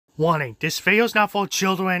Warning, this video is not for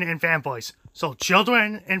children and fanboys. So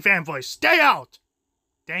children and fanboys, stay out!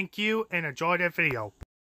 Thank you and enjoy the video.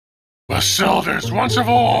 Let's sell this once and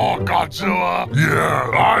for all, Godzilla!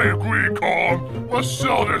 Yeah, I agree, Kong! Let's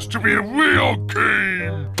sell this to be a real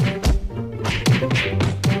king!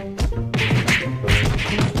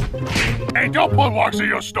 Hey, don't put marks in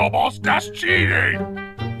your snowballs, that's cheating!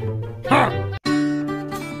 Huh!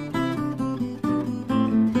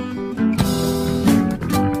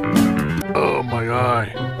 Oh my eye.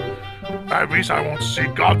 At least I won't see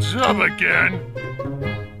Godzilla again!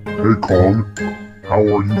 Hey Kong, how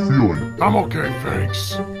are you feeling? I'm okay,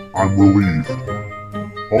 thanks. I'm relieved.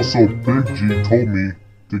 Also, Big G told me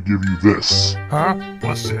to give you this. Huh?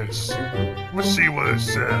 What's this? Let's see what it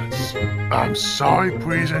says. I'm sorry,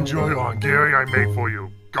 please enjoy the Anguirus I made for you,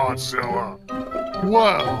 Godzilla.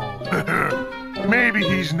 Well, maybe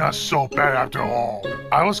he's not so bad after all.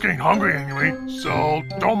 I was getting hungry anyway, so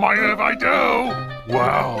don't mind if I do.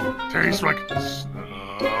 Wow, tastes like snow.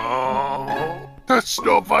 The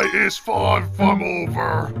snow fight is far from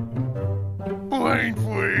over. Plane,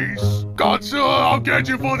 please. Godzilla, I'll get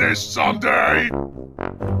you for this someday.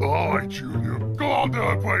 Alright, Junior. Go out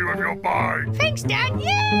there and play with your bike. Thanks, Dad.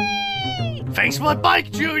 Yay! Thanks for the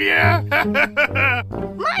bike, Junior! My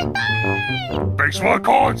bike! Thanks for the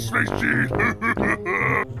card, Space G.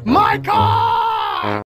 My car!